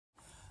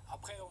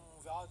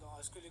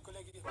Est-ce que peut-être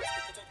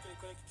que les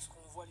collègues,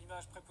 puisqu'on voit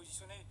l'image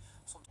prépositionnée,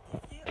 sont...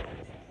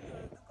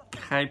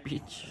 High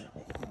pitch.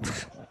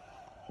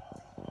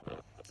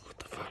 What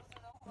the fuck?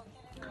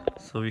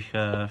 So we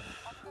have...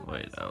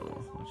 Wait,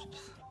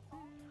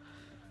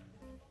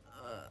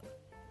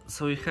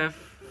 so we have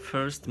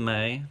 1st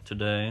May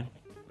today.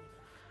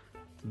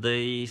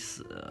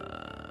 Today's,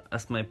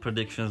 as my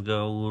predictions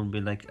go, will be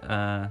like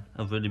a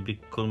really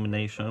big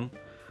culmination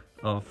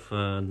of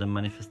the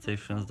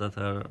manifestations that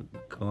are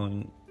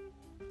going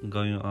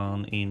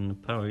on in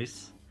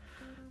Paris,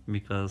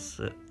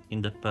 because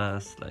in the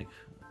past, like,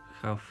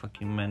 how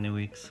fucking many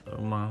weeks or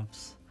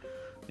months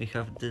we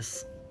have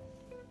this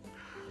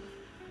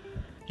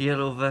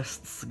yellow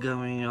vests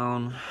going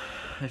on.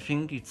 I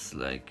think it's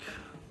like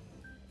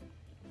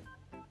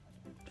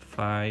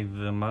 5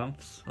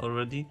 months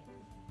already.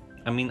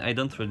 I mean, I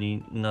don't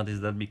really notice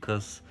that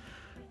because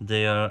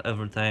they are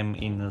every time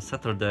in a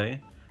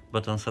Saturday,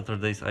 but on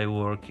Saturdays I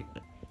work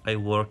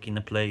in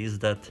a place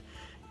that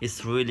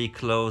is really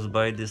close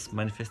by these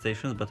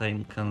manifestations, but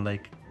I'm kind of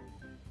like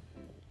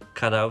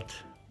cut out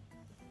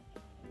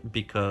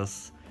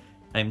because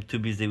I'm too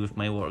busy with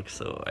my work,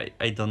 so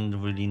I don't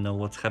really know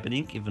what's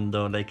happening, even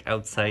though like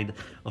outside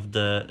of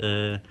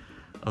the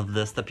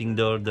stepping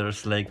door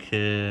there's like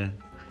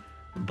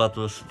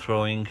bottles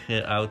throwing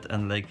out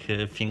and like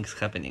things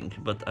happening,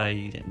 but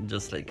I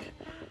just like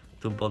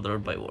too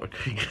bothered by work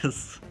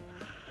because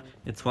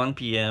it's 1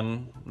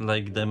 p.m.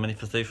 like the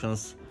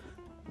manifestations,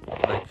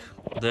 like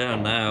they are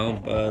now,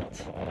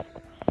 but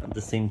at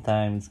the same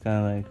time it's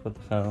kind of like, what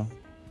the hell.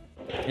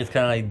 It's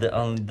kind of like the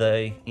only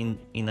day in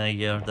a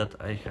year that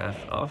I have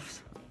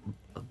off,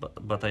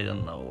 but I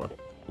don't know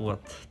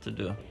what to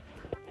do.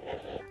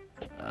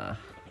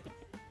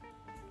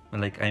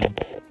 Like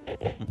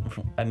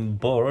I'm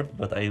bored,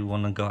 but I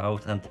want to go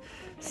out and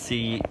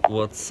see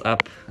what's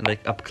up,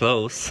 like up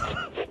close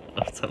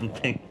or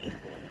something.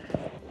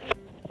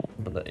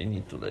 But I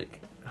need to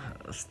like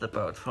step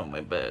out from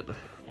my bed.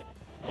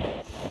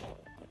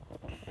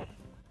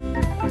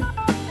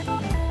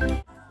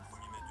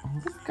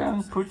 It's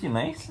going pretty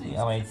nicely,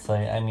 I might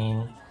say. I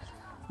mean,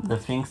 the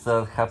things that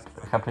are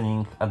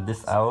happening at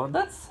this hour,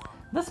 that's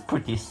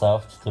pretty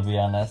soft, to be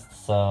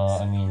honest. So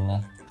I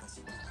mean,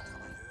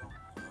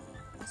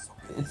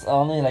 it's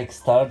only like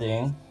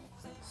starting,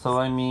 so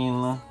I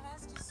mean,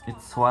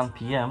 it's 1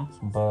 p.m.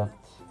 but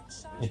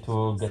it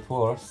will get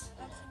worse.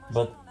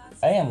 But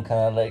I am kind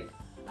of like,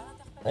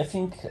 I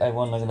think I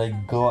want to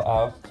like go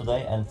out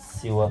today and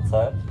see what's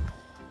up,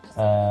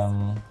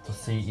 to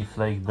see if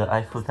like the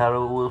Eiffel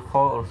Tower will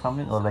fall or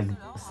something, or like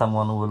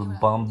someone will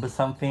bomb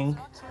something,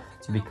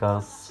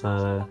 because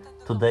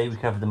today we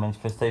have the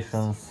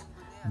manifestations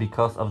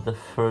because of the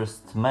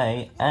 1st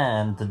May,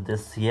 and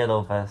this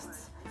yellow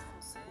vests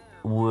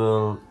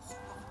will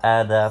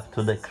add up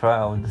to the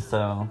crowd,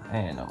 so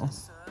you know.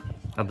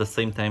 At the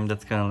same time,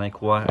 that's kind of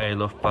like why I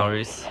love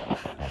Paris,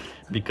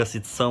 because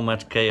it's so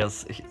much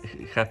chaos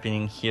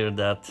happening here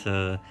that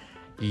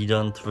you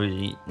don't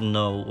really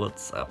know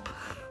what's up.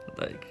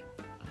 Like,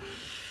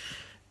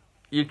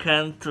 you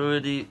can't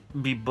really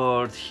be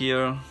bored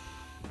here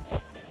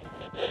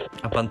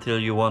up until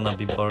you wanna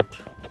be bored.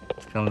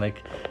 It's kind of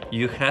like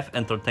you have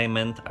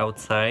entertainment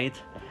outside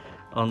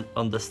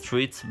on the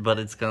streets, but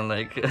it's kind of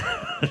like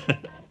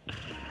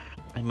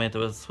I might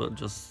as well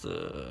just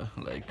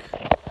like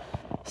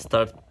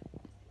start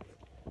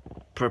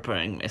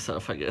preparing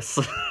myself, I guess.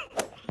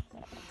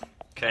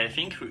 Okay, I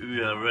think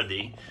we are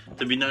ready.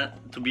 To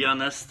be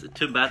honest,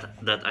 too bad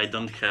that I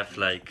don't have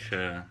like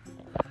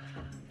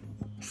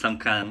some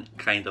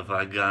kind of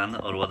a gun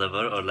or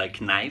whatever, or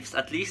like knives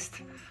at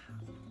least,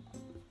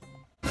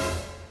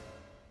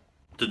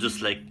 to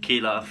just like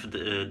kill off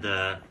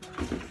the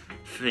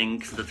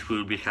things that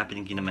will be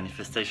happening in the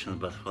manifestations.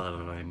 But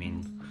whatever, I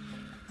mean,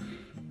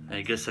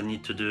 I guess I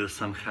need to do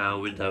somehow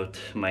without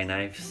my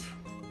knives.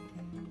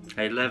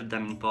 I left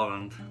them in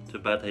Poland. Too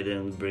bad I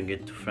didn't bring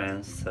it to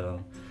France,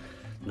 so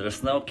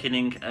there's no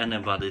killing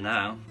anybody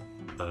now.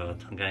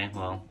 But okay,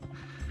 well,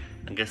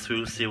 I guess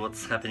we'll see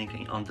what's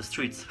happening on the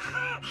streets.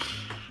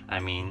 I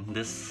mean,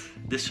 this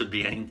should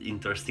be an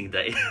interesting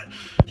day.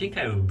 I think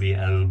I will be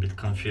a little bit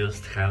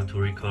confused how to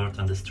record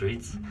on the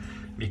streets,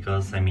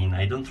 because I mean,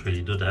 I don't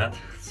really do that,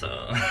 so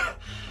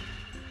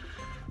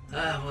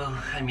well,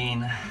 I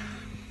mean,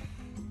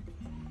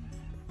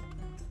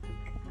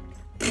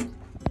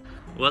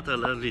 what a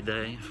lovely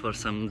day for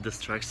some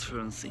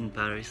distractions in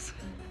Paris.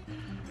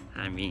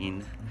 I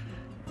mean,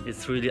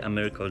 it's really a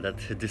miracle that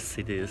this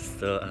city is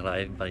still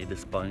alive by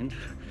this point,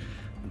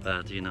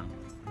 but you know,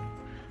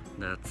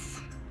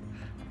 that's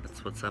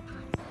what's up.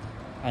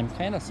 I'm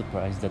kind of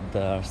surprised that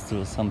there are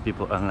still some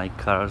people and like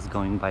cars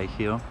going by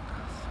here.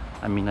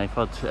 I mean, I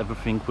thought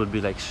everything would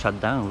be like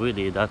shut down,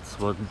 really. That's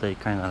what they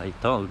kind of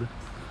like told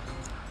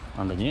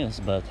on the news,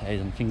 but I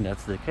don't think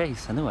that's the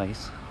case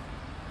anyways.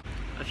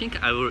 I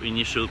think our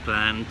initial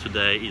plan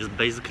today is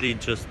basically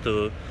just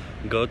to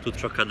go to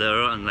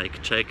Trocadero and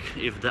like check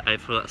if the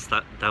Eiffel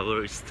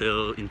Tower is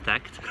still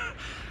intact.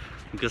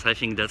 because I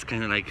think that's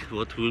kind of like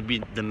what will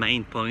be the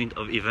main point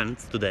of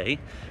events today,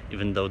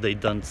 even though they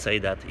don't say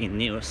that in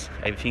news.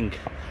 I think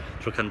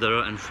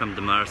Trocadero and Champ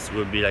de Mars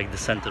will be like the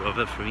center of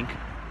everything.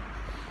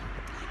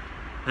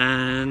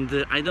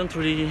 And I don't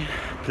really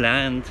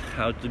plan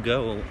how to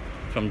go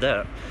from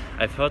there.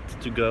 I thought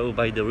to go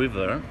by the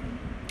river,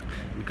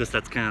 because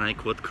that's kind of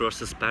like what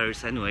crosses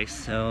Paris anyway,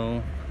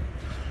 so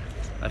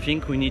I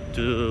think we need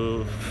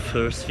to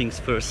first things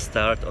first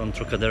start on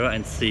Trocadero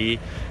and see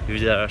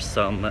if there are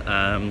some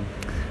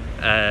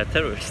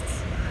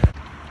terrorists.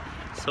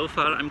 So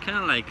far I'm kind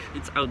of like,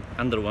 it's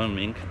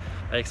underwhelming.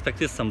 I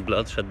expected some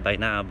bloodshed by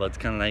now, but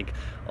kind of like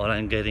all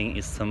I'm getting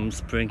is some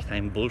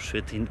springtime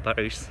bullshit in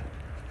Paris.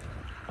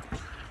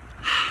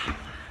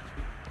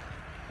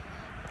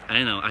 I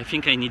don't know, I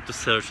think I need to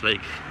search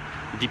like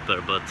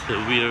deeper, but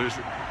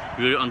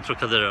we're on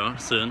Trocadero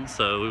soon,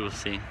 so we will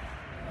see.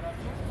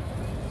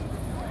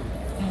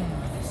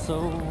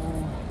 So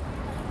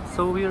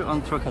we're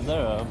on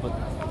Trocadero, but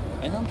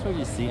I don't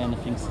really see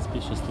anything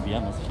suspicious, to be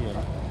honest, here.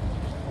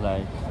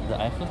 Like,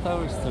 the Eiffel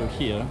Tower is still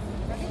here,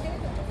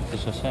 which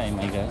is a shame,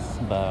 I guess,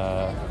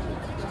 but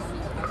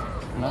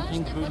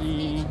nothing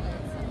really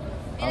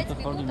out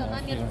of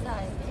ordinary here.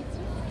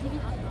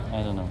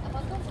 I don't know.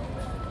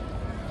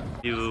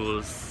 We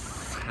will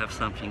have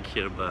something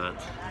here, but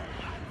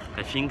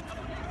I think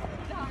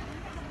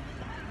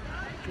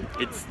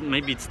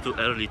maybe it's too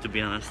early, to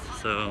be honest,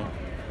 so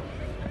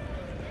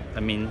I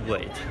mean,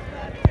 wait.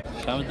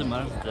 Champ de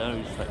Mars there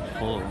is like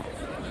full.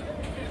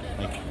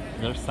 Like,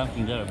 there's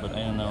something there, but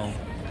I don't know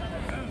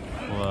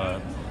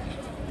what.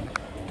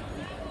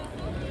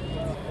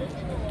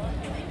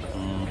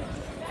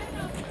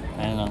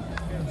 I don't know.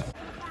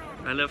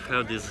 I love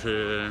how these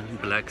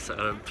blacks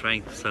are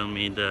trying to sell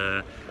me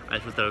the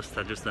Eiffel Tower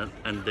statues,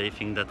 and they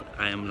think that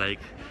I'm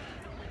like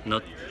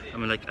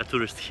a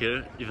tourist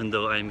here, even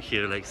though I'm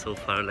here like so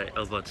far like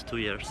about 2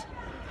 years.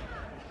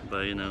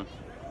 But you know,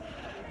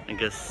 I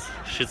guess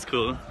shit's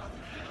cool.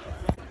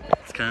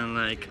 It's kind of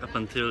like up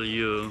until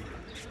you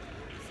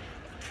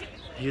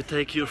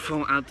take your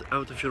phone out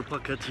of your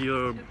pocket,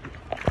 you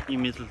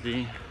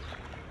immediately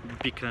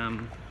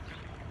become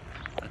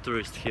a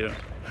tourist here.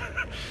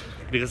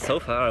 Because so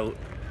far,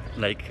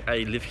 like, I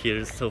live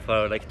here so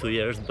far like 2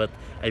 years, but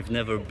I've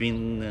never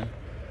been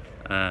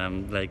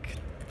like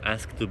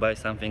asked to buy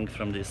something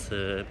from these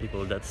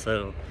people that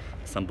sell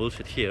some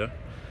bullshit here.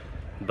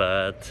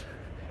 But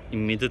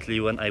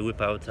immediately when I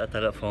whip out a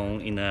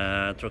telephone in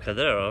a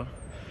Trocadero,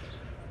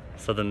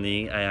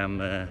 suddenly I am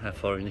a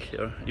foreigner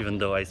here, even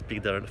though I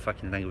speak their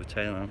fucking language.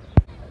 I don't know.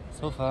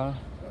 So far,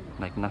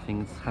 like,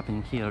 nothing's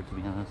happening here, to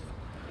be honest.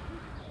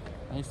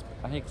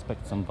 I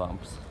expect some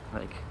bumps,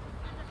 like,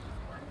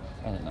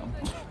 I don't know.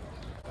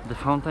 The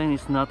fountain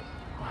is not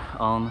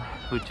on,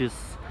 which is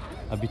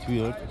a bit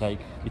weird.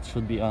 Like, it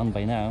should be on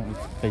by now.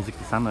 It's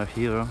basically summer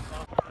here.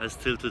 I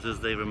still to this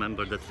day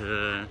remember that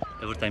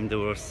every time there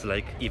was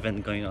like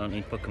event going on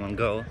in Pokemon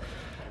Go,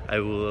 I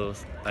would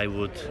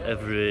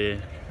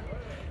every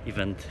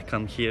event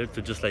come here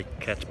to just like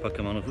catch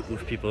Pokemon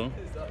with people,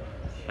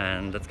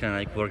 and that's kind of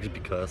like works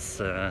because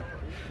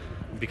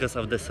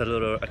of the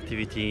cellular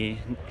activity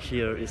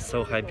here is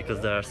so high,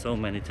 because there are so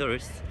many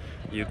tourists.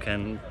 You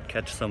can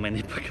catch so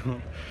many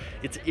Pokemon.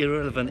 It's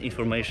irrelevant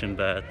information,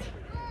 but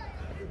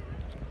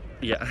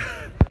yeah.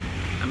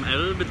 I'm a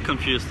little bit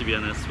confused, to be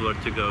honest, where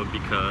to go,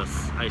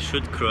 because I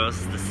should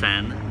cross the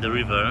Seine, the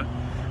river,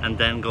 and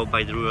then go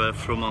by the river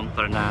through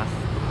Montparnasse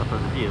to Hotel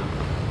de Ville.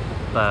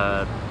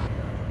 But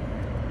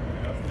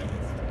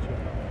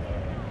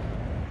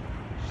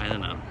I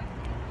don't know.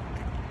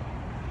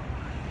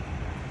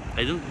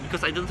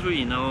 Because I don't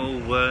really know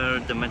where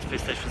the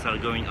manifestations are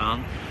going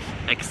on,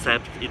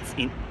 except it's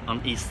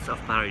on east of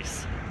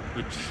Paris,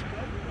 which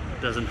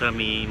doesn't tell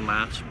me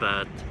much.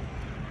 But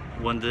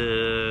when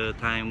the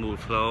time will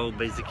flow,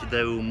 basically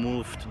they will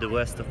move to the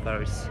west of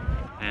Paris.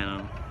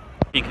 And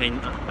I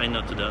think I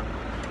know to that,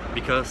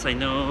 because I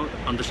know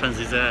on the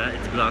Champs-Élysées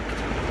it's blocked.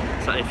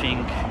 So I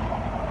think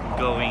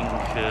going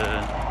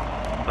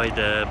by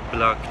the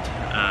blocked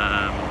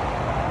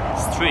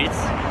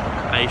streets,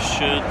 I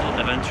should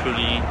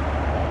eventually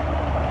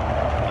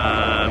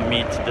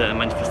meet the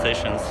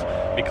manifestations,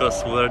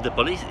 because where the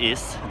police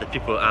is, the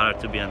people are,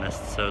 to be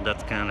honest. So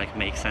that kind of like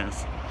makes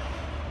sense.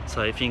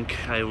 So I think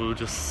I will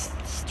just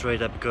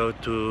straight up go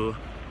to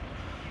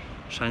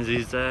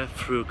Champs-Élysées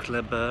through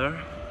Kléber,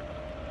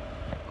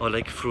 or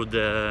like through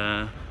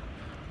the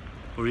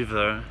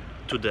river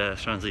to the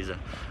Champs-Élysées.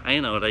 I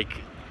know,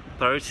 like,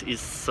 Paris is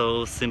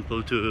so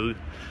simple to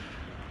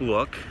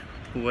walk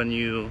when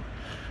you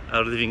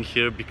are living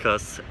here,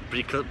 because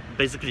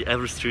basically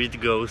every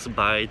street goes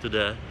by to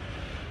the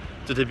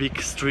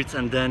big streets,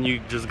 and then you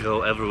just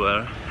go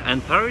everywhere.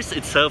 And Paris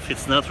itself,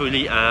 it's not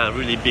really a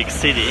really big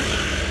city,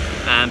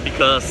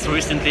 because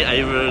recently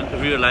I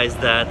realized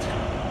that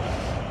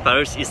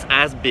Paris is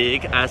as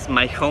big as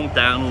my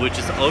hometown, which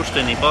is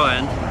Olsztyn in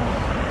Poland.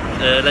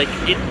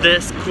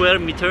 The square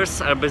meters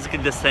are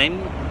basically the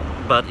same,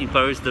 but in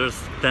Paris there's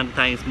 10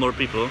 times more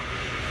people.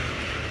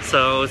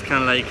 So it's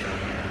kind of like,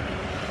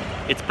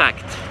 it's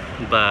packed,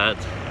 but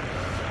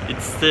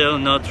it's still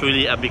not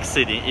really a big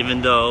city,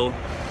 even though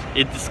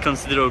it is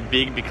considered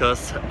big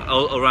because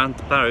all around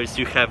Paris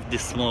you have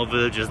these small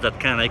villages that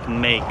kind of like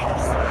make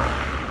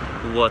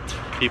what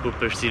people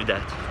perceive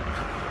that.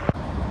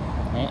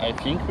 I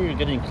think we're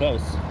getting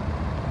close.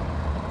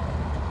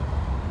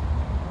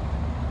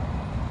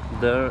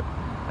 There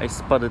I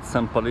spotted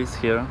some police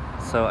here,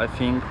 so I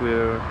think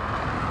we're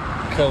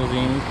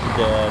closing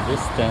the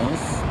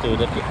distance to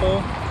the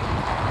people.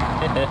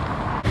 I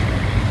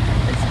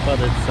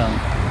spotted some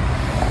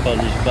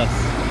Polish bus.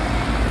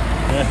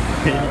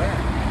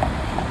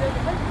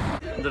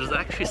 There's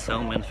actually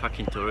so many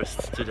fucking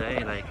tourists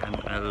today, like I'm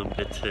a little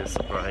bit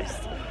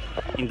surprised.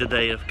 In the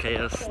day of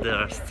chaos there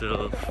are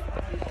still...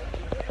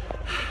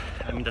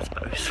 I mean, that's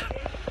Paris.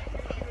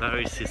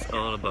 Paris is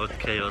all about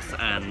chaos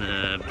and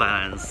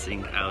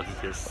balancing out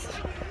these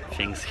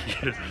things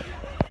here.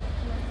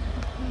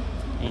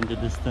 In the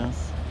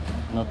distance,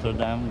 Notre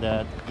Dame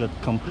that got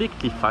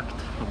completely fucked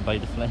by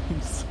the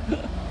flames. To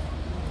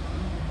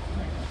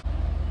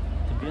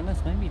be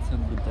honest, maybe it's a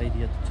good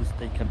idea to just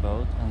take a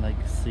boat and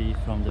like see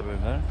from the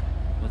river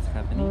what's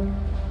happening.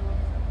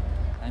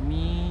 I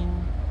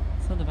mean,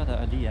 it's not a bad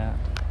idea.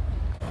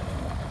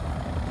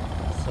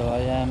 So I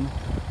am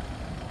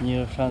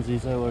near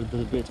Champs-Élysées over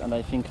the bridge, and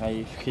I think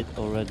I hit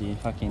already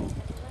fucking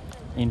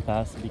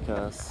impasse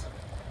because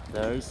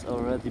there's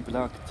already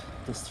blocked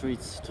the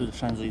streets to the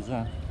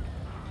Champs-Élysées.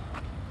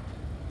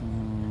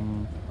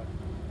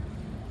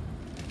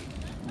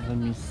 Let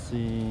me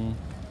see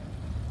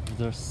if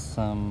there's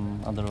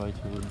some other way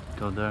to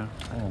go there.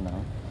 I don't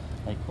know.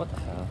 Like, what the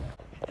hell?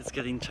 It's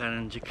getting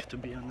challenging, to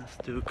be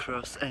honest, to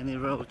cross any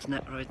road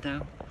right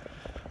now.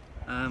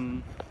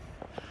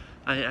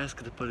 I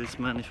asked the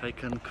policeman if I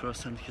can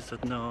cross, and he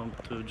said no,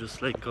 to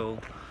just like go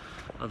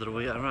other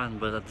way around,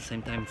 but at the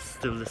same time it's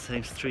still the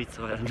same street,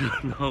 so I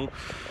don't know.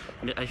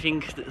 I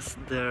think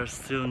they're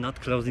still not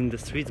closing the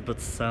streets, but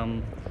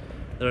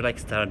they're like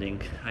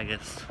starting, I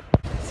guess.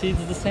 See,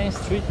 it's the same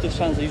street to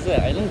Champs-Élysées.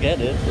 I don't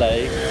get it,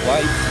 like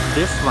why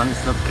this one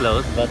is not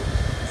closed, but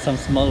some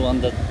small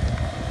one that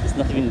is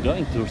not even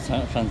going to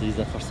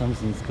Champs-Élysées for some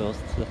reason is closed.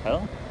 The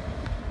hell?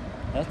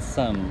 That's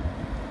some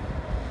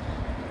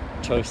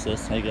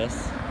choices, I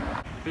guess.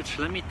 Which,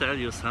 let me tell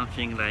you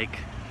something, like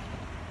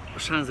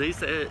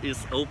Champs-Élysées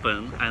is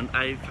open, and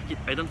I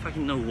don't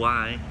fucking know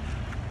why.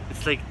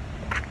 It's like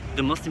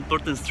the most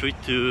important street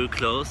to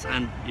close,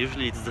 and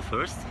usually it's the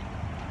first.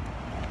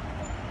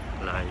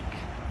 Like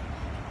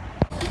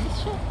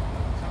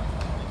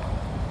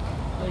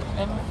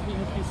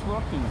everything is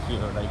working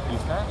here. Like you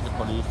have the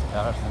police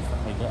cars and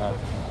stuff like that,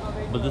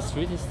 but the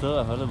street is still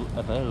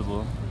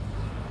available.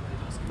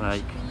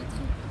 Like,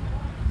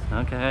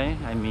 okay,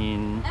 I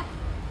mean,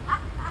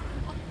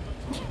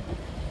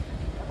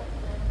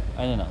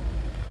 I don't know.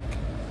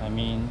 I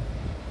mean,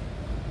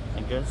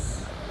 I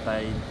guess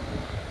by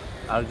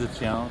Arc de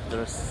Triomphe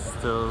there's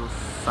still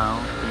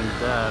something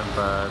there,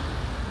 but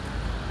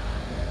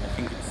I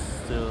think it's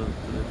still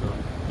too little.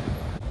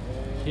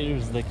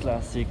 Here's the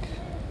classic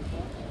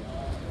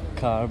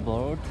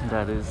cardboard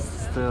that is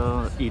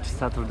still each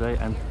Saturday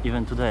and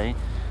even today.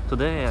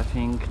 Today I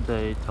think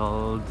they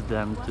told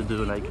them to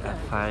do like a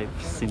 5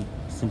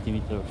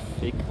 centimeter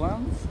thick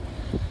ones.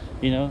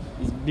 You know,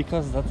 it's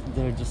because that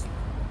they're just...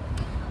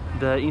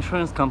 The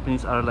insurance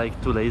companies are like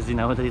too lazy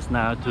nowadays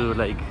now to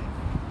like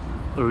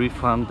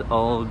refund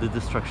all the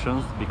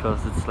destructions,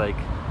 because it's like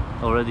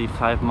already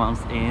 5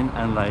 months in,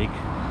 and like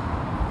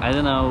I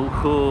don't know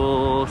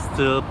who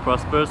still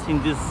prospers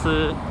in this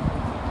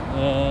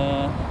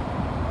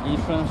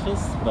insurances,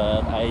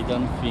 but I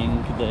don't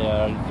think they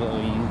are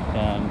going.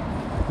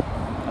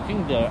 I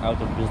think they are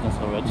out of business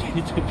already,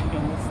 to be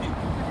honest.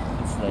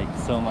 It's like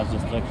so much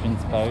destruction in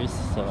Paris,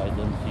 so I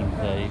don't think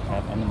they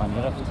have any money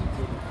left.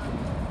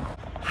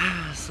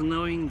 So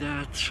knowing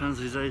that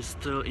Champs-Élysées is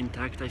still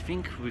intact, I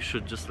think we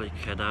should just like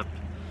head up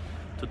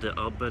to the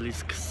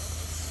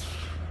obelisks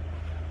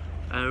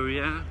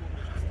area,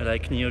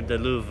 like near the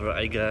Louvre,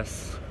 I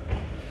guess.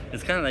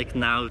 It's kind of like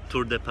now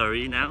Tour de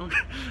Paris now.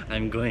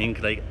 I'm going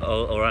like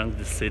all around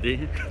the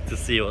city to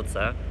see what's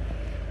up.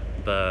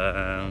 But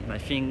I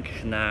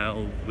think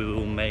now we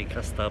will make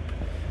a stop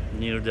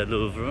near the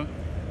Louvre.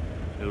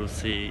 We will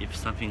see if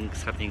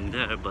something's happening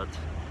there, but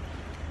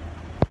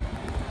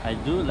I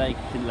do like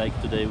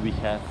today we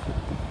have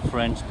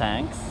French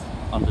tanks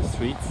on the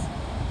streets,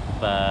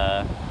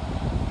 but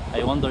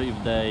I wonder if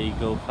they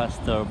go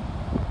faster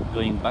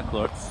going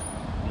backwards,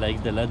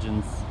 like the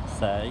legends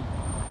say.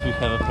 We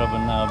have a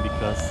problem now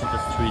because the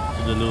street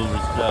to the Louvre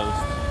is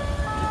closed,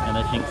 and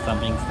I think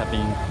something's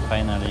happening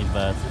finally,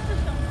 but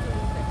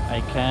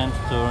I can't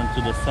turn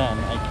to the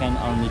Seine. I can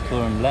only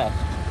turn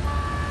left,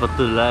 but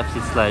to the left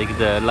is like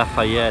the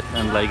Lafayette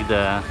and like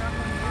the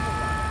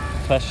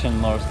Fashion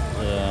Mart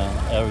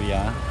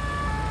area.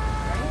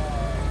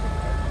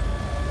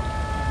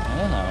 I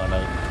don't know,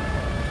 like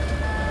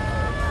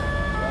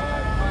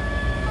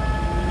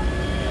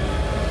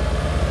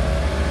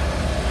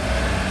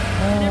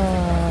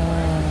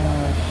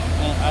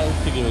I'll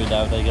figure it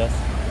out, I guess.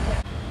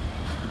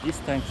 These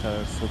tanks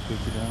are so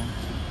pretty though.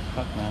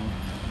 Fuck man.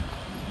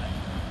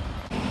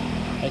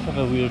 I have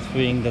a weird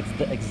feeling that's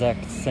the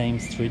exact same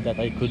street that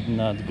I could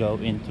not go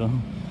into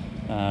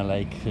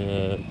like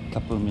a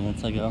couple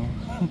minutes ago.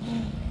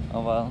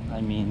 Oh well, I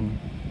mean,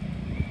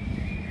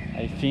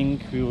 I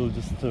think we will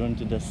just turn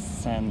to the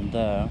sand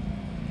there,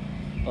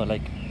 or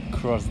like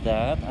cross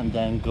that and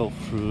then go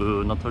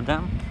through Notre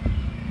Dame.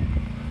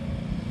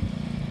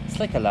 It's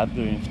like a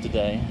labyrinth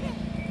today.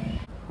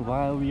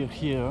 While we're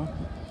here,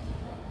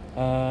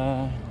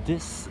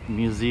 this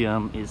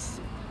museum is,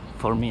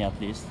 for me at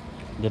least,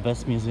 the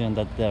best museum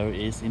that there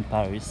is in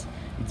Paris.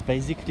 It's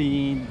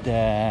basically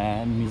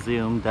the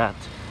museum that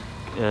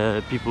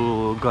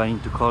people going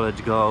to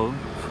college go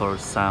for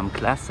some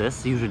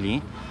classes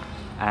usually,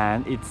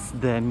 and it's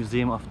the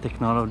Museum of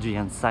Technology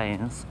and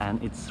Science,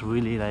 and it's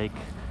really like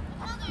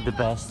the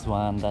best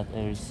one that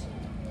there is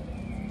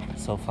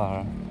so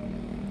far.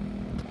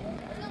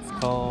 It's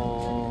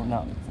called,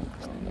 no,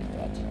 it's not like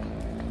that.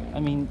 I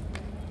mean,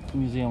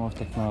 Museum of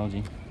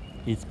Technology.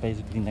 It's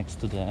basically next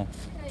to the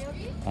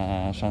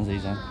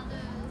Champs-Élysées.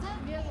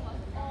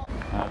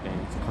 Okay,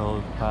 it's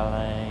called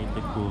Palais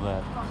de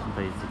Couvert,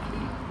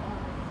 basically.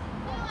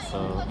 So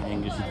in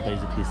English it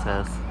basically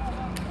says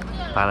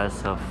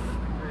Palace of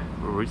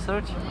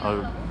Research,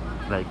 or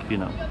like, you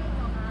know,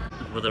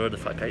 whatever the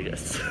fuck, I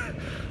guess.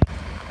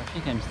 I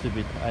think I'm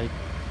stupid. I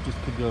just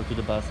could go to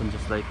the bus and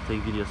just like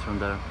take videos from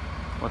there.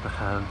 What the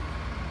hell?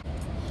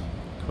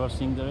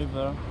 Crossing the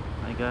river,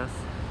 I guess.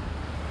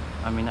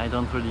 I mean, I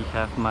don't really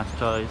have much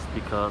choice,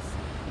 because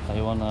if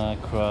I wanna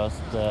cross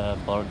the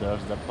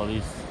borders that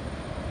police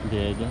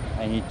did,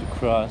 I need to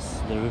cross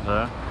the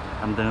river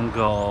and then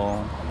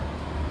go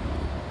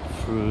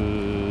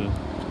through.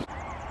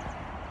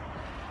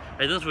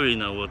 I don't really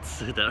know what's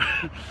there.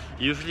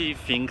 Usually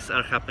things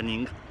are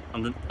happening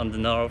on the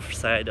north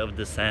side of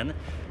the Seine,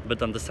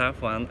 but on the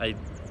south one I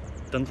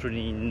don't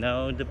really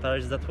know the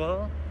Paris that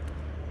well,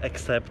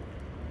 except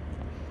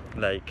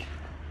like,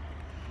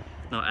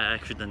 no, I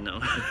actually don't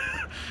know.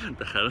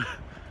 The hell.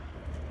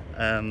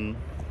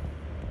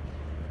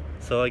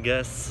 So I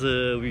guess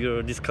we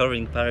are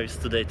discovering Paris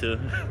today too.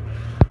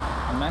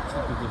 I'm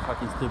actually pretty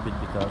fucking stupid,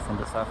 because on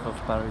the south of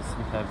Paris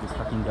we have these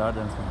fucking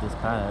gardens with this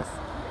palace.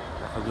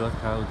 I forgot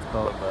how it's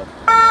called, but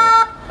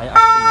I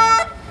actually know.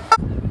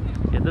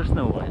 Yeah, there's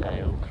no way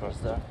I will cross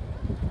there.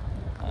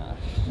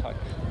 Fuck.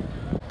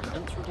 I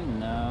don't really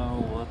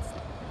know what's...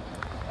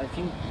 I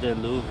think the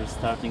Louvre is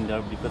starting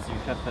there, because you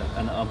have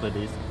an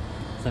obelisk.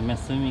 So I'm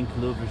assuming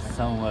Louvre is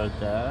somewhere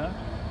there.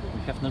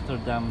 We have Notre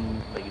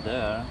Dame like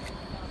there,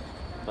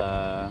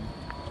 but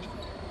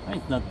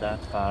it's not that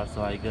far,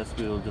 so I guess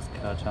we will just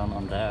catch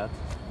on that.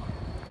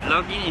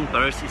 Vlogging in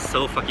Paris is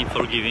so fucking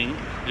forgiving.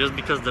 Just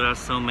because there are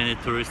so many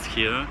tourists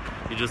here,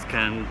 you just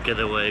can get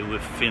away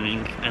with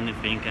filming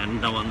anything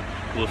and no one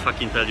will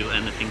fucking tell you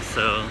anything,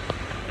 so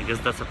I guess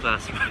that's a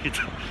plus, right?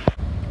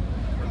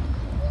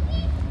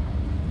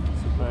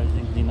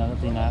 Surprisingly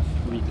not enough,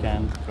 we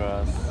can't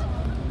cross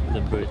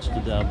the bridge to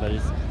the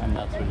obelisk. I'm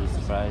not really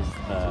surprised,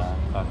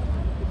 fuck.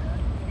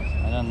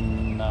 I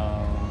don't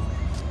know.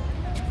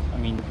 I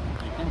mean,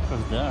 you can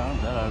cross there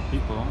are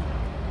people.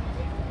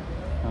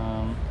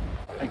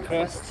 I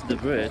crossed the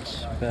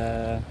bridge,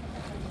 but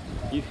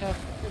you have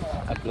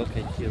a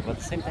blockade here, but at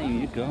the same time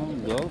you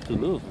go to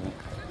Louvre.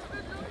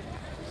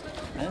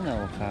 I don't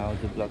know how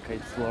the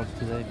blockades work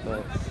today,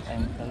 but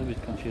I'm a little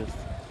bit confused.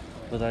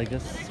 But I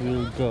guess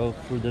we'll go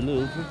through the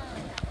Louvre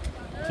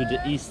to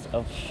the east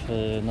of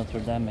Notre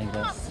Dame, I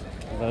guess.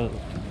 Well,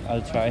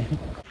 I'll try.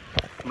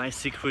 My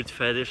secret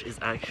fetish is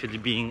actually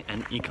being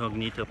an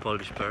incognito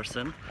Polish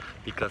person,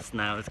 because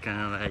now it's kind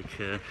of like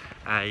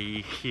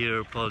I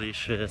hear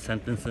Polish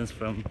sentences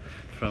from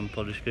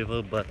Polish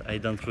people, but I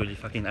don't really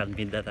fucking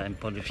admit that I'm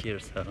Polish here,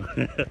 so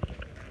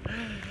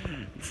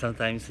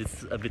sometimes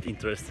it's a bit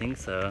interesting,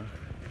 so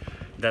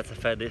that's a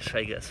fetish,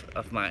 I guess,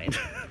 of mine.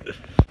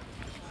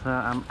 So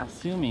I'm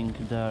assuming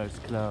there is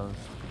closed,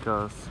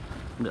 because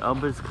the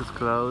obelisk is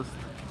closed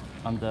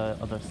on the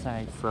other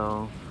side,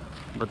 so,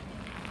 but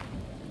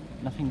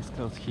nothing is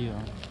closed here.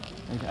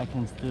 I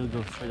can still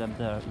go straight up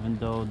there, even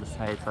though the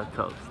sides are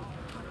closed.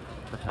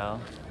 What the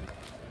hell?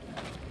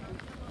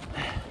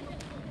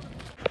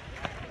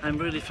 I'm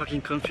really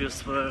fucking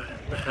confused. Where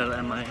the hell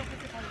am I?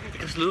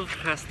 Because Louvre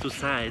has two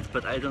sides,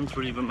 but I don't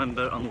really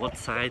remember on what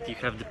side you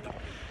have the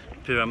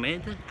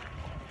pyramid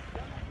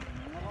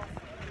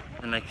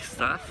and like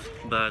stuff,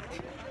 but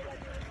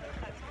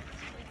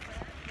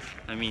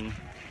I mean,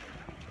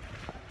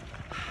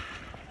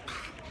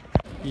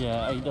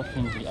 yeah, I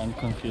definitely am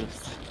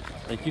confused.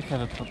 Like, you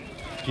have a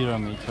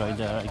pyramid right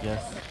there, I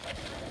guess,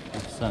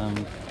 with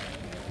some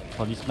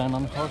policemen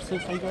on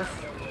horses, I guess.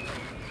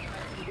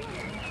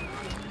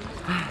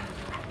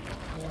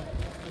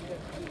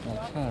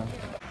 Like hell.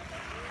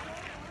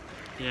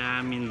 Yeah,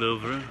 I'm in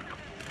Louvre.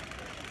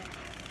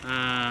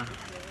 I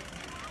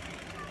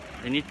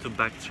need to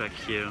backtrack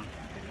here.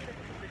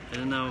 I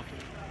don't know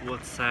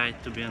what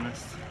side, to be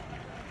honest.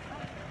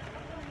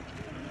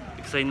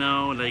 Because I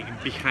know, like,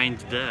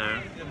 behind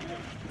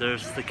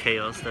there's the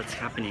chaos that's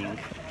happening.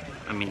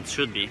 I mean, it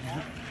should be,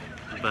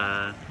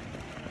 but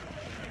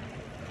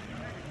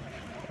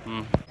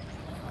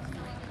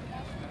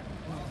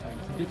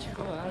Bitch,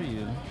 how are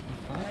you?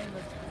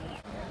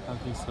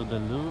 Okay, so the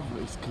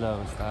Louvre is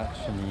closed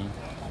actually.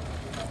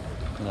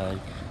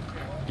 Like,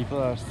 people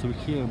are still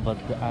here,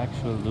 but the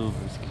actual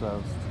Louvre is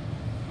closed.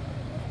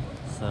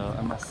 So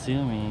I'm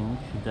assuming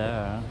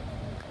there,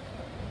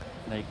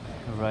 like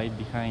right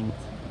behind,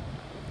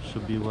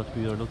 should be what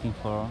we are looking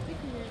for.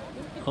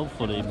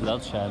 Hopefully,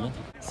 Bloodshed.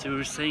 So we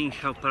were saying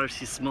how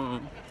Paris is small.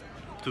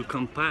 To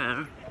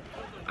compare,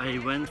 I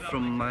went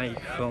from my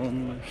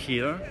home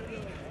here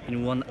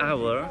in 1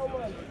 hour,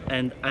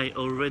 and I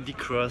already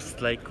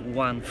crossed like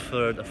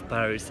 1/3 of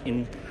Paris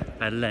in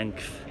a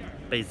length,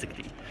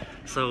 basically.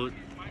 So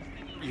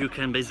you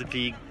can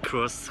basically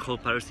cross whole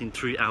Paris in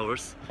 3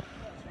 hours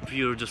if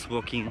you're just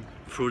walking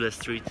through the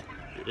street,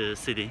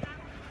 city.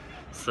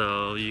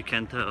 So you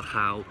can tell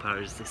how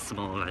Paris is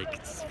small, like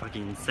it's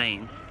fucking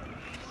insane.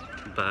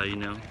 But you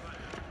know,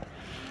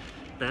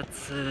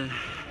 that's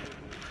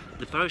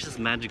the Paris is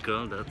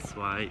magical. That's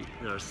why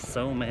there are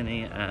so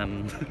many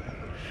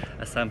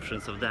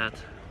assumptions of that.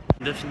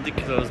 Definitely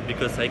closed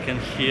because I can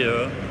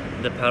hear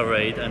the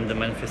parade and the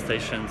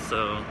manifestation.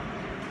 So,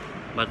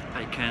 but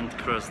I can't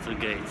cross the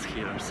gates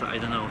here. So I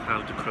don't know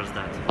how to cross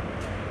that.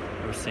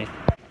 We'll see.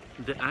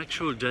 The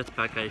actual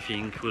jetpack, I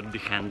think, would be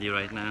handy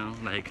right now,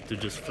 like to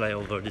just fly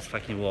over this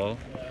fucking wall.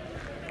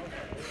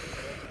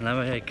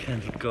 Now I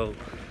can't go.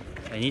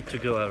 I need to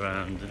go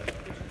around.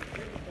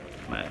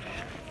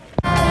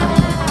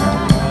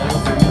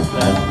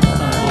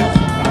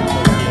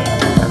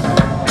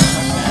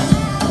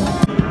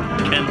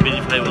 Can't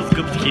believe I was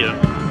scooped here.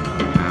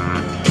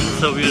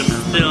 So we're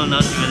still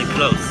not even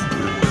close.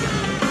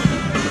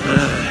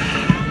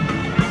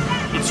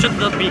 It should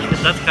not be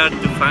that hard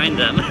to find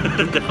them.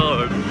 The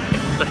horde.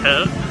 What the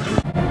hell?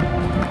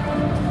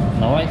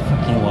 Now I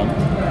fucking won.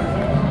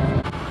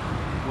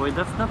 Wait,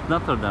 that's not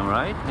Notre Dame,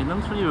 right? I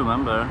don't really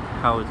remember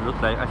how it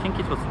looked like. I think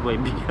it was way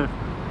bigger.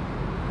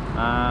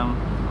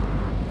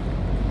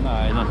 No,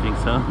 I don't think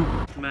so.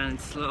 Man,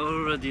 it's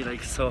already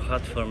like so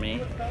hot for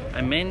me.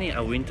 I'm mainly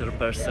a winter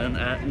person,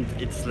 and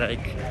it's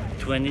like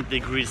 20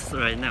 degrees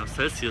right now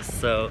Celsius,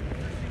 so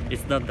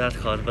it's not that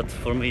hot, but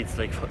for me it's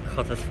like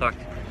hot as fuck.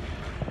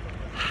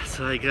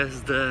 So I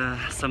guess the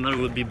summer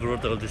will be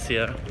brutal this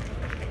year.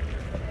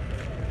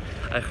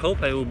 I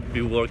hope I will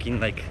be working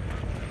like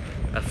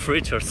a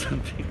fridge or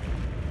something.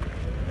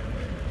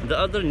 The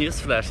other news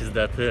flash is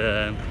that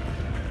the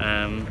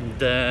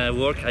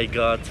work I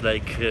got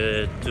like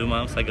 2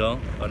 months ago,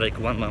 or like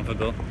 1 month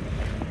ago,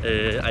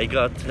 I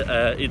got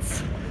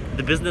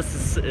the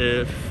business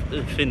is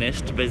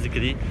finished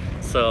basically.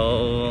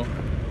 So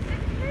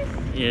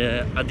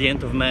yeah, at the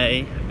end of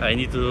May I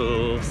need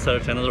to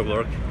search another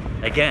work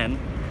again,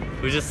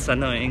 which is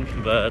annoying,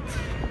 but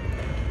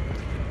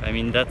I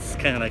mean that's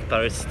kind of like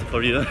Paris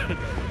for you.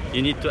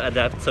 You need to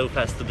adapt so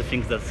fast to the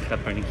things that's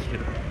happening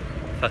here.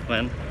 Fuck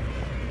man,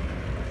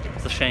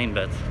 it's a shame,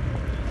 but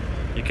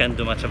you can't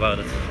do much about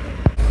it.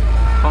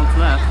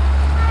 Fontenay.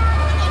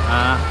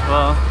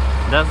 Well,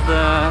 that's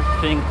the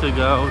thing to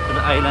go to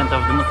the island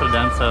of the Notre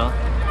Dame, so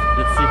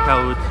let's see how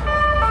it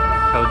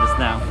is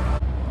now.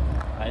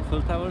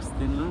 Eiffel Tower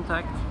still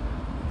intact.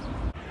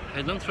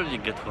 I don't really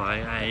get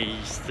why I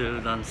still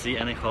don't see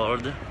any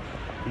horde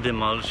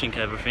demolishing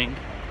everything.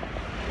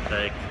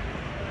 Like,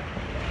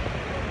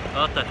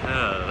 what the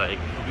hell?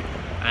 Like,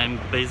 I'm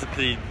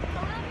basically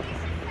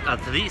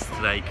at least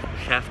like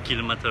half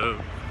kilometer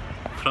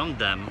from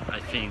them, I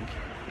think,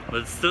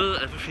 but still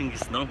everything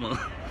is normal.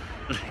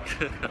 Like,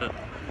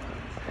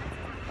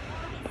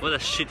 what a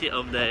shitty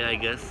off day, I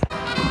guess.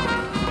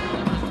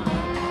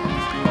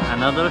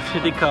 Another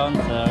shitty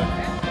concert.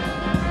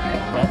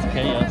 That's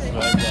chaos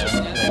right there.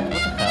 Like,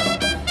 what the hell?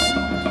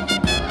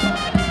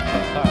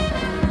 Fuck.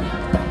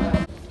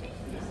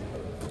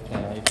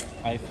 Okay,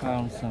 I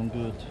found some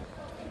good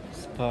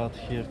spot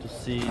here to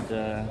see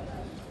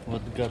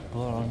what got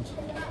burned.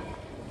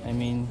 I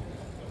mean,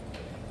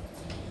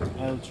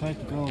 I'll try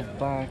to go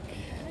back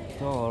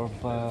door,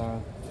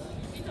 but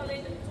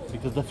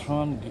because the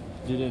front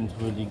didn't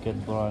really get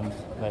burned,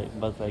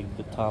 but like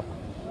the top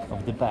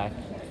of the back,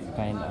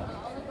 kinda.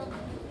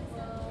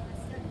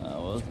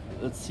 Well,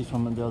 let's see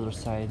from the other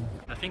side.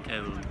 I think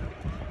I'm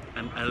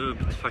a little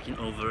bit fucking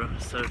over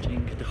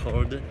searching the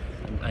horde,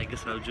 and I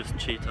guess I'll just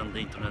cheat on the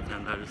internet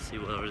and I'll see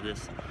whatever it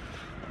is,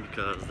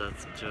 because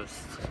that's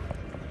just.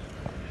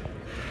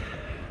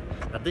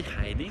 Are they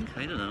hiding?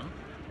 I don't know.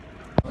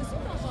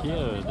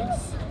 Here it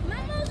is.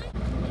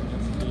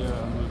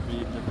 Here will be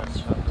the best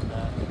shot of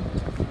that.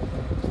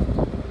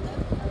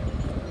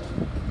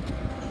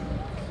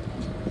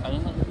 I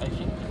don't know, I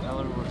think the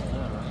hour was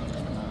there, right? I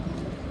don't know.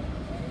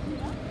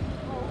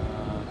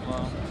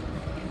 Well,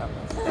 it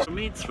happens. For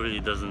me it really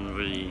doesn't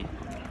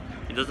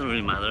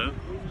really matter.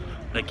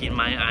 Like in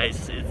my eyes,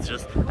 it's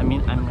just, I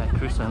mean, I'm a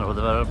Christian or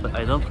whatever, but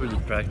I don't really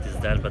practice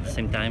that, but at the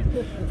same time,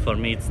 for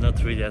me it's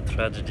not really a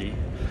tragedy.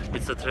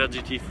 It's a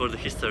tragedy for the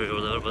history or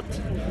whatever, but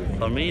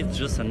for me it's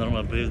just a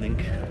normal building.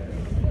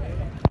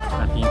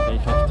 I think they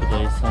have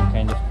today some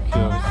kind of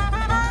cures,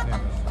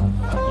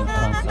 fucking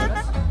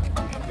concerts.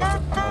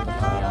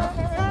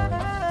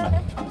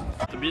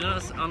 To be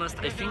honest,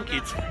 I think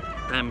it's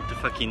time to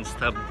fucking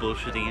stop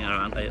bullshitting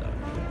around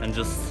and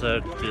just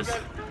start this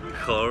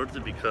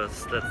horde,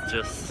 because that's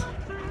just...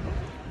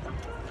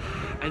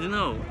 I don't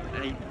know,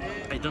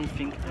 I don't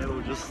think I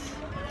will just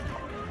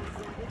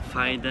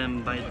find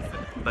them by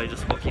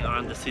just walking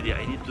around the city.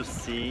 I need to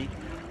see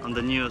on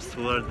the news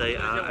where they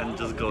are and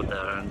just go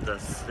there, and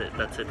that's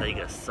it I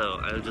guess. So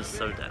I'll just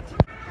search that.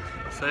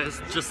 So I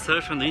just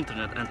search on the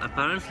internet, and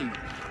apparently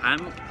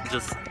I'm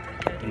just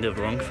in the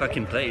wrong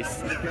fucking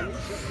place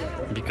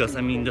because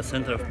I'm in the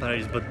center of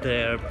Paris, but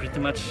they're pretty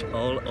much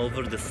all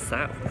over the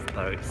south of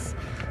Paris,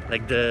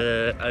 like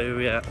the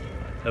area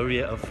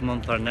of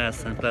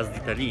Montparnasse and Place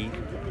d'Italie,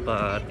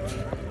 but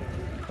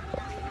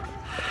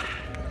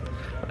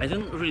I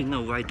don't really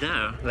know why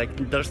there. Like,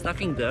 there's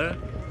nothing there,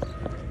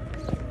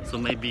 so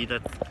maybe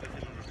that's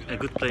a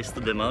good place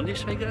to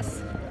demolish, I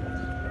guess.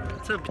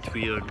 It's a bit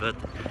weird, but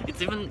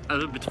it's even a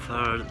little bit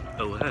far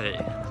away.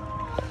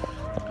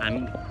 I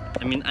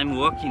mean, I'm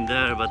walking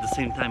there, but at the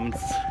same time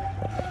it's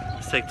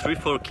like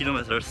 3-4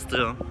 kilometers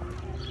still.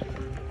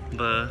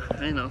 But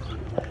I know,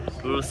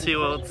 we'll see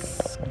what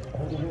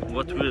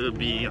will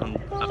be on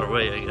our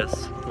way, I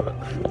guess.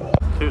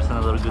 Here's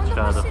another good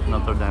shot of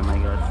Notre Dame, I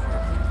guess.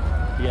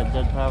 Yeah,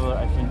 that tower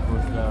I think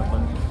was there,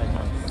 but I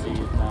can't see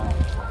it now.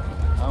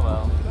 Oh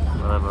well,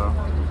 whatever.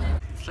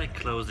 It's like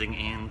closing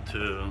in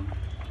to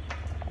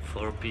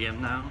 4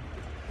 PM now.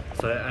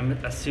 So I'm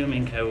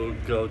assuming I will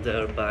go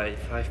there by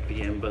 5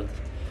 PM, but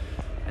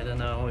I don't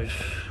know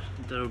if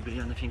there will be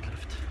anything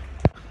left.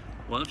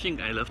 One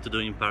thing I love to do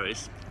in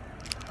Paris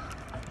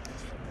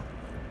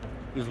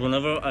is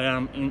whenever I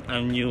am in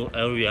a new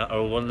area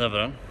or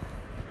whatever,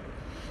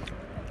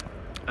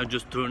 I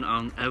just turn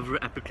on every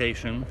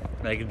application,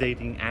 like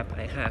dating app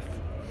I have,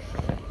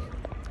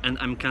 and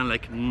I'm kind of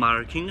like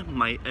marking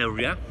my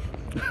area.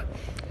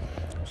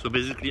 So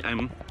basically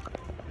I'm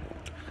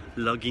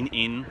logging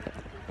in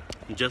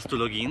just to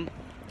log in,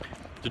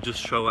 to just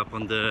show up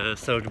on the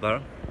search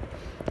bar,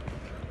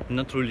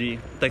 not really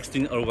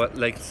texting or what,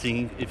 like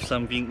seeing if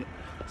someone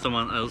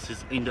else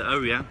is in the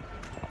area,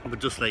 but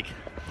just like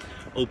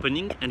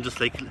opening and just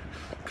like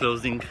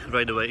closing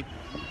right away.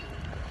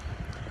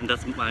 And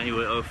that's my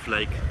way of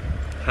like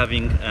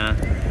having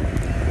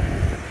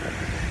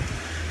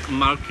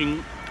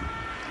marking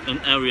an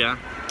area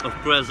of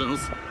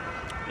presence,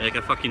 like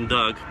a fucking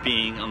dog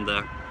peeing on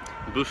the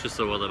bushes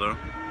or whatever.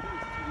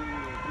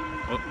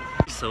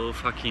 So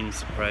fucking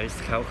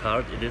surprised how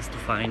hard it is to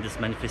find this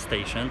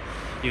manifestation,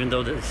 even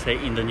though they say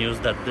in the news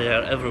that they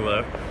are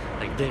everywhere.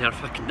 Like, they are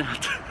fucking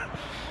not.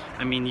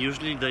 I mean,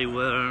 usually they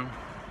were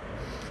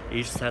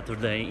each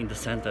Saturday in the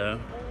center,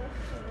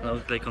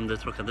 like on the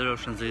Trocadero,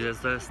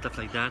 Champs-Élysées, stuff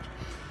like that.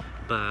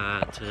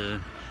 But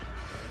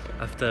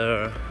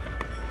after,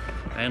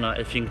 I don't know,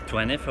 I think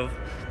 20th,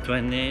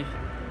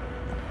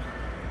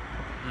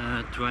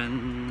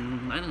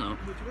 I don't know,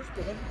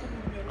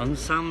 on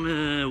some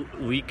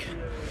week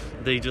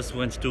they just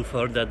went too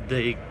far that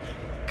they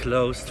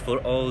closed for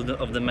all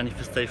of the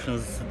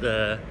manifestations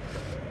the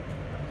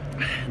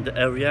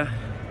area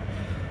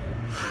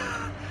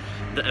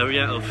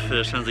of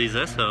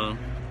Champs-Élysées. So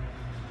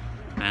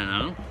I don't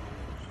know,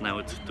 now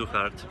it's too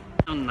hard.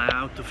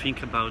 Now to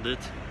think about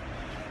it,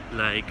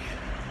 like,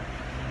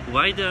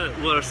 why there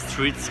were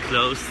streets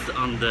closed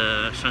on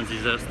the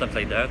Champs-Élysées, stuff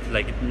like that,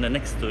 like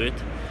next to it,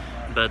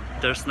 but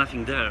there's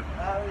nothing there.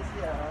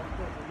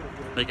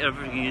 Like,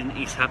 everything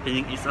is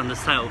happening is on the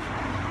south,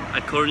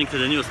 according to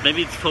the news.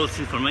 Maybe it's false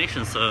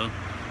information, so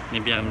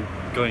maybe I'm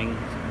going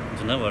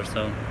to nowhere.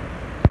 So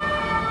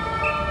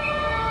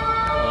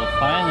well,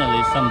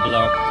 finally some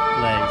blocked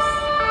place.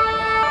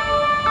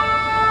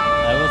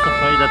 I was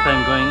afraid that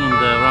I'm going in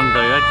the wrong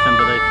direction,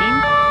 but I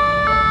think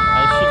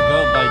I should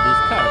go by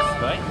these cars,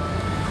 right?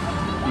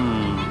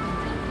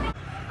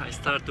 I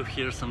start to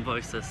hear some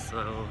voices,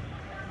 so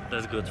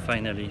that's good.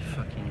 Finally,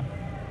 fucking.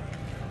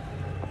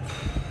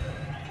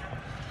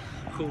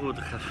 Who would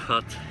have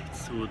thought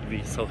it would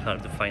be so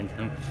hard to find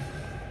him?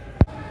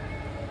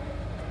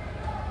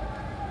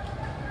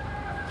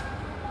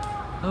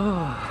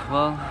 Oh,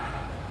 well,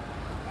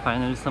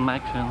 finally some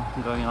action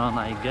going on,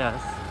 I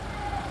guess.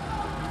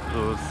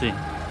 We'll see.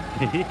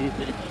 Yay,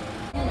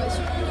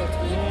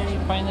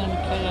 finally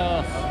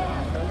chaos!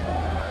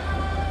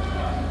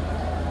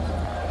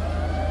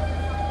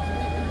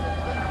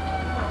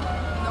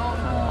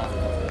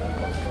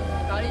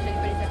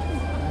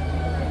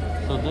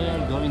 So they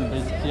are going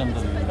basically on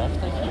the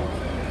left, I think?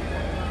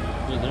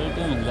 Yeah, they're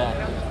going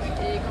left.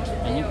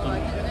 I need to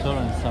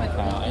turn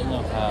somehow, I don't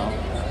know how.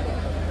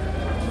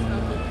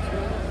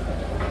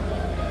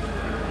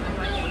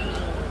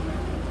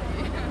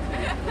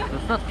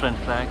 That's not French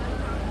flag.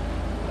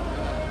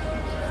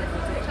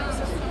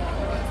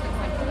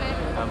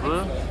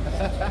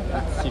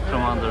 Let's see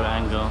from other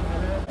angle.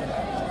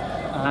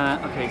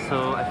 Okay, so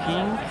I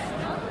think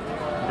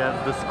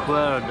that's the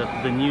square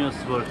that the news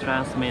were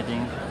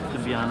transmitting, to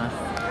be honest.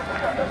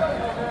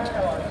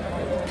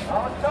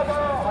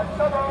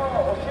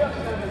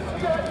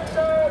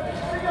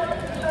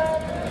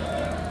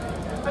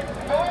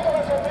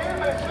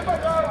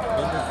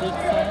 What does it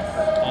say?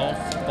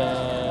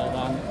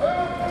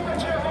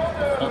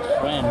 Not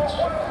French.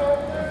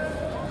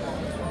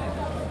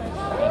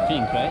 I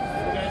think, right?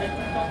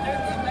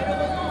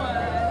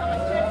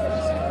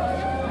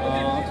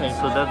 Oh, okay,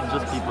 so that's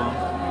just people.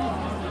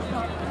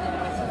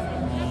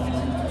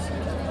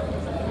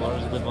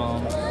 Where's the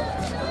bomb?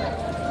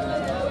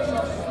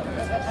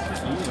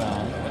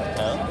 Iran, what the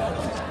hell?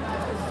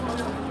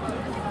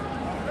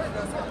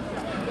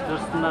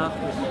 There's not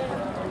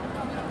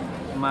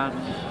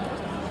much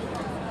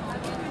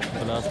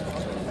blood.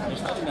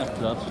 There's not enough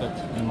bloodshed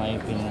in my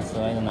opinion,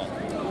 so I don't know.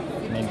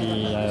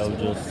 Maybe I'll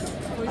just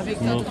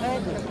move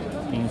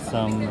in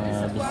some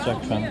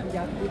destruction.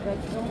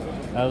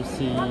 I'll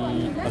see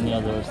on the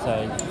other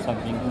side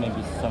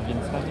maybe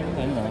something's happening,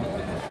 I don't know.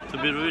 To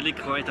be really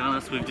quite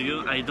honest with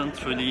you, I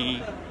don't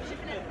really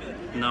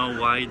know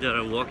why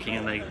they're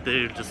walking, like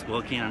they're just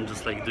walking and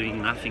just like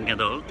doing nothing at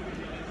all.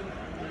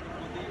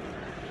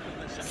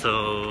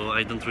 So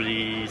I don't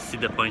really see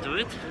the point of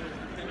it.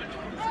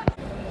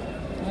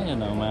 I don't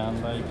know,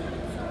 man, like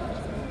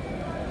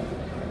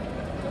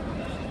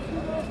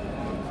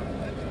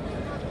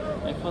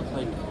I thought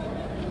like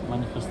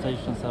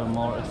manifestations are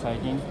more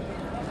exciting,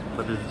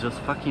 but it's just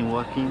fucking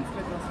walking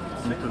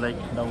into like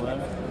nowhere.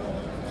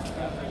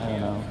 I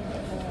don't know.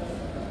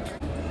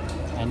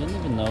 I don't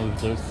even know if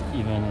there's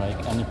even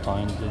like any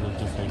point to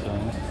just like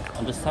going.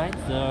 On the side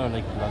there are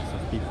like lots of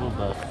people,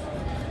 but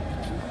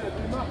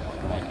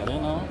like I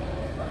don't know.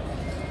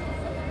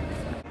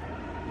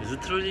 Is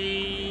it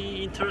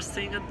really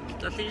interesting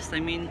at least? I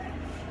mean,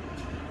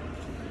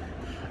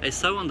 I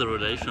saw on the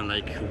relation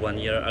like 1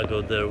 year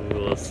ago there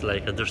was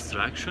like a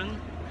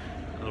distraction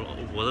or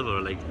whatever,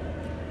 like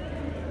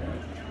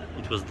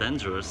it was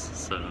dangerous,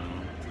 so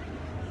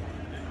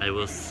I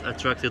was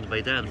attracted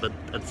by that, but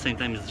at the same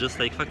time it's just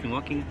like fucking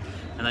walking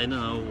and I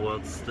don't know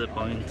what's the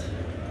point.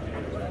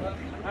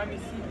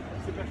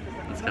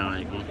 It's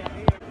kind of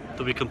like,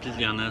 to be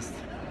completely honest,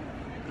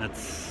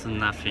 that's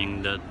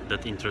nothing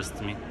that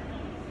interests me,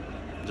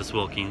 just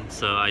walking.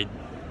 So I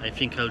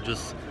think I'll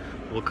just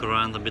walk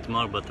around a bit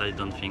more, but I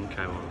don't think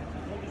I will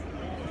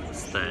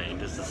stay.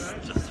 This is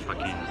just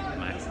fucking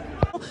nice.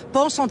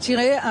 Pense en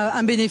tirer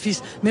un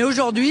bénéfice. Mais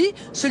aujourd'hui,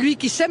 celui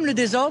qui sème le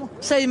désordre,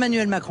 c'est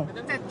Emmanuel Macron.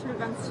 Peut-être le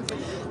 26.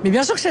 Mais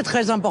bien sûr que c'est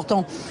très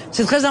important.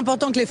 C'est très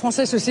important que les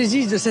Français se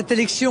saisissent de cette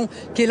élection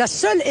qui est la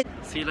seule...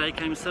 See,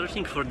 like I'm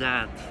searching for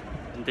that,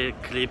 the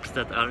clips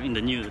that are in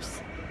the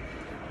news.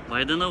 But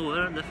I don't know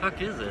where the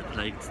fuck is it.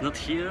 Like it's not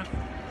here,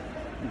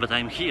 but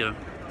I'm here.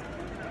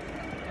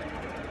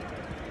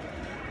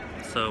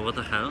 So what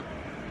the hell?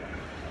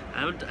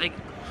 I'll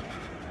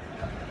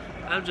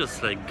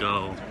just like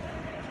go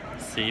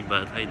see,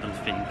 but I don't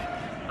think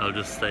I'll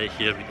just stay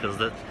here because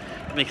that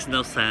makes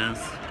no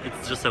sense.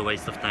 It's just a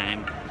waste of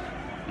time.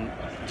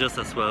 Just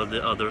as well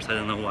the others, I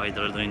don't know why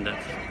they're doing that.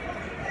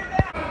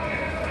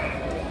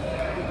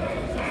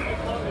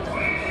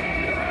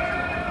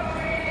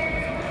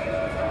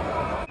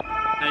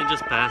 I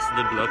just passed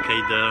the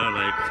blockade there,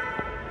 like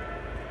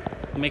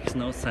it makes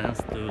no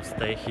sense to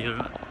stay here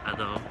at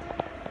all.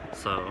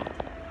 So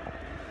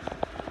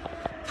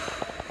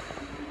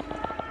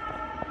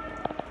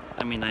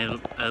I mean,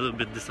 I'm a little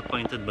bit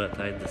disappointed, but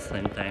at the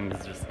same time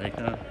it's just like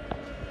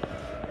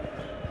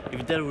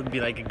if there would be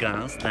like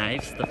guns,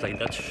 knives, stuff like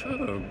that,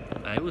 sure,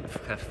 I would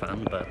have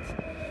fun, but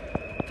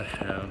what the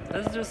hell,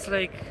 that's just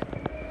like,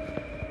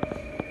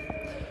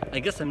 I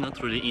guess I'm not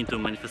really into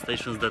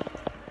manifestations that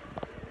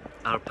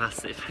are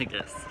passive, I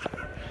guess,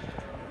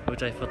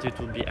 which I thought it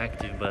would be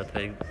active, but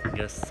I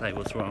guess I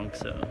was wrong.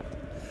 So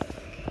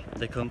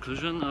the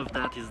conclusion of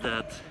that is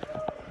that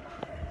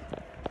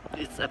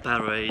it's a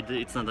parade,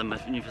 it's not a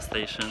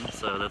manifestation,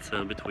 so that's a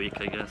little bit weak,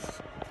 I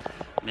guess.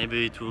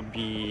 Maybe it will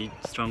be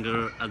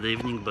stronger at the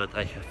evening, but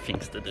I have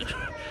things to do.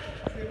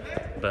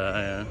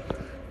 But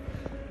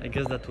I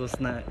guess that was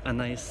a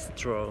nice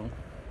stroll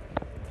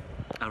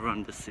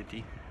around the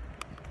city.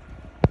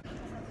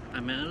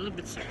 I'm a little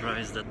bit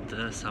surprised that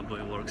the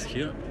subway works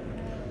here,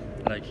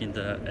 like in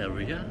the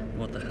area.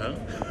 What the hell?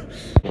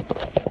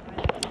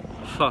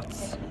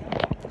 Thoughts.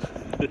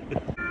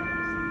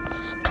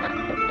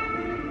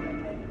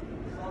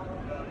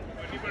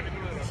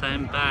 So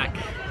I'm back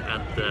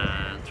at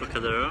the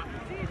Trocadero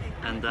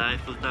and the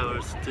Eiffel Tower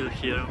is still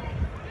here.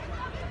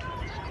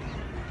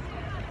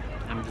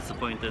 I'm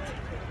disappointed.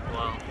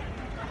 Well,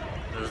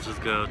 let's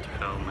just go to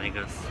home, I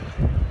guess.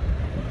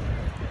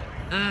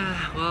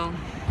 Well,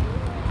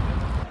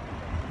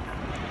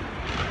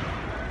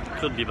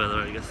 could be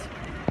better, I guess.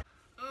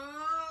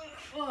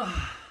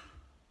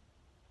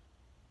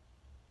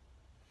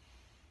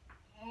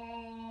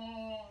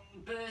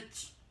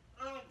 Bitch.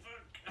 Oh,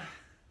 fuck.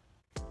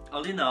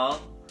 All in all,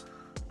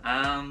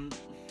 I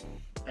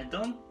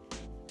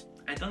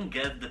don't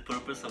get the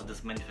purpose of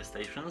these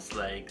manifestations,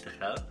 like the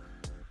hell.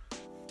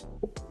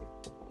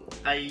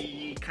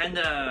 I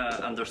kinda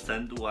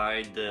understand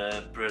why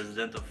the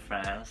president of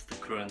France, the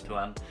current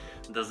one,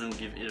 doesn't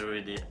give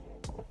really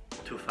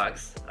two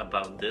fucks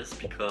about this,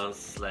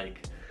 because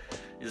like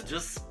it's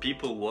just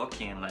people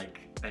walking. Like,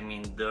 I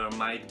mean, there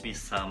might be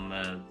some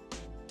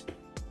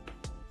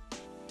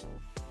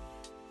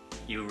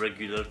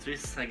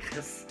irregularities, I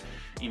guess,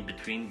 in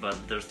between, but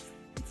it's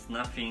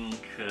nothing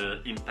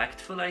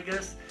impactful, I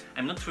guess.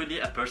 I'm not really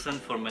a person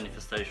for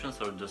manifestations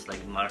or just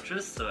like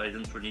marches, so I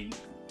don't really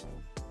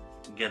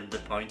get the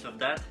point of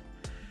that.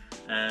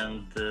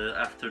 And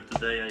after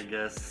today, I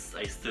guess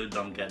I still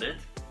don't get it.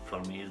 For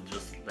me, it's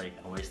just like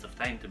a waste of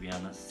time, to be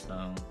honest.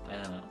 So I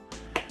don't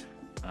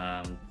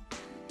know.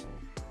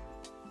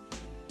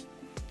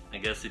 I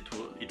guess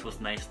it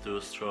was nice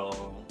to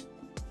stroll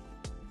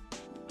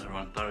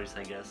around Paris,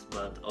 I guess,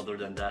 but other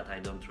than that, I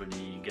don't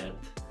really get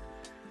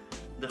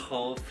the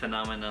whole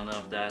phenomenon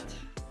of that.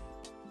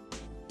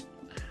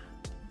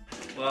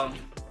 Well,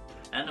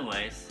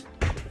 anyways,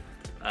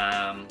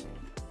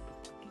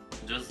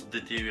 just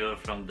detour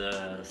from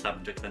the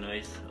subject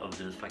anyways of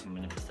this fucking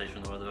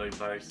manifestation or whatever in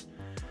Paris.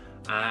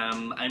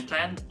 I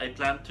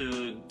plan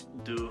to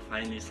do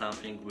finally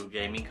something with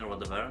gaming or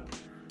whatever,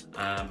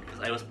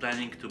 because I was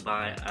planning to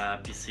buy a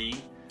PC,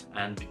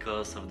 and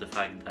because of the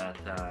fact that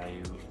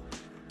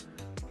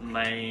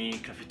my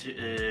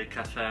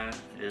cafe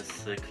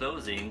is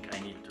closing, I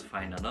need to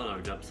find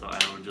another job, so I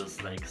will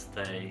just like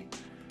stay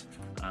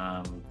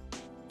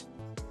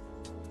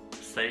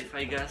safe,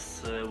 I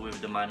guess,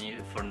 with the money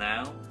for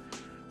now.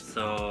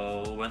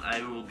 So when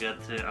I will get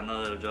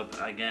another job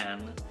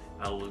again,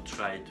 I will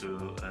try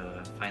to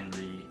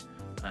finally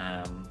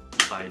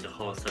buy the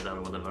whole set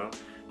or whatever.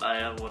 But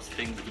I was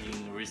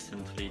thinking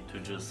recently to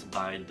just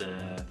buy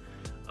the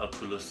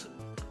Oculus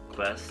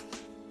Quest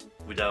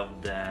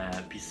without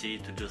the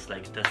PC, to just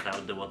like test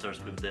out the waters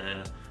with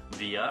the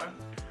VR,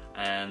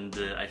 and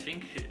I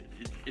think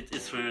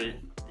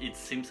it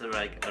seems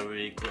like a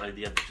really cool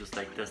idea to just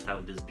like test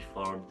out this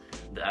before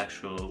the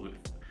actual,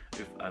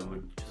 if I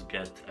would just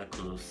get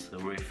Oculus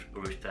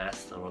Rift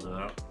test or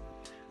whatever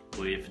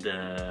with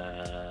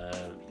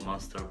the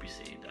monster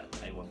PC that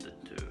I wanted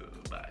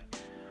to buy.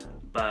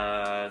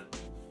 But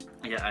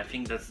yeah, I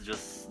think that's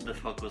just the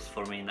focus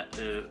for me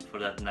for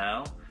that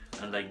now,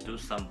 and like do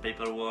some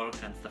paperwork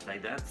and stuff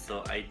like that.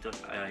 So I'm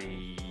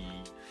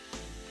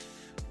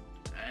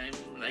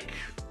like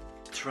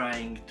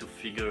trying to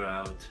figure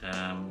out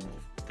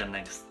the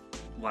next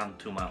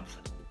 1-2 months,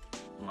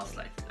 most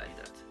likely like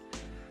that.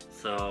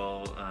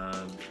 So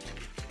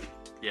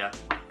yeah,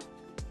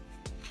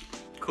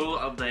 cool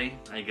update,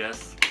 I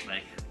guess.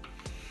 Like,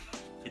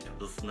 it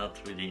was not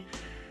really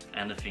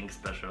anything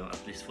special,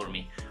 at least for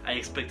me. I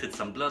expected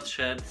some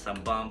bloodshed,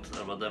 some bumps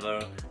or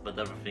whatever, but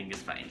everything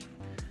is fine,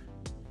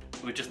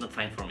 which is not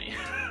fine for me.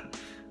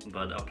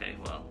 But okay,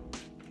 well,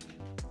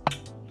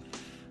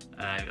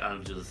 I'll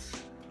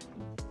just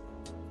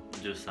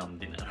do some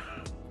dinner.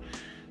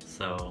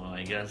 So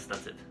I guess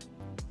that's it.